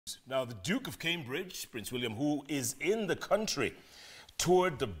Now, the Duke of Cambridge, Prince William, who is in the country,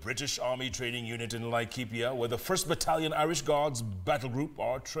 toured the British Army Training Unit in Laikipia, where the 1st Battalion Irish Guards Battle Group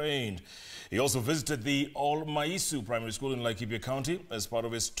are trained. He also visited the Ol Maiso primary school in Laikipia County as part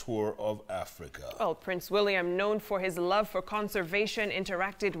of his tour of Africa. Well, Prince William, known for his love for conservation,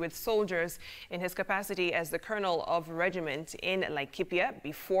 interacted with soldiers in his capacity as the colonel of regiment in Laikipia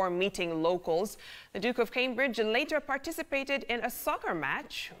before meeting locals. The Duke of Cambridge later participated in a soccer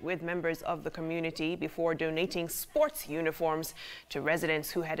match with members of the community before donating sports uniforms to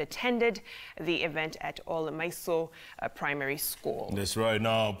residents who had attended the event at Ol Maiso primary school. That's right.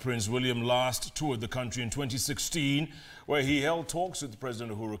 Now, Prince William last toured the country in 2016, where he held talks with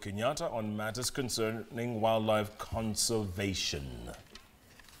President Uhuru Kenyatta on matters concerning wildlife conservation. You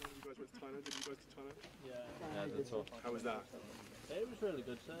guys went to Thailand? Did you go to Thailand? Yeah, that's all. How was that? It was really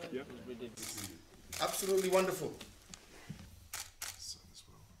good, sir. Yeah. We did. Absolutely wonderful.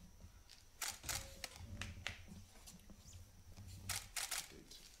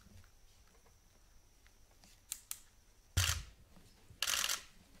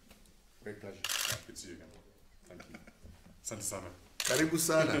 Great pleasure. Good to see you again. Thank you. Asante sana. Karibu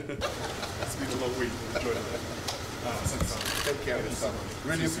sana. It's been a long week. Enjoyed it. Asante sana. Take care of yourself.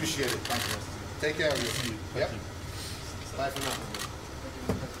 Really appreciate it. Thank you. Take care of yourself. Yep. Bye for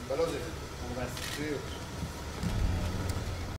now. Balozi. See you.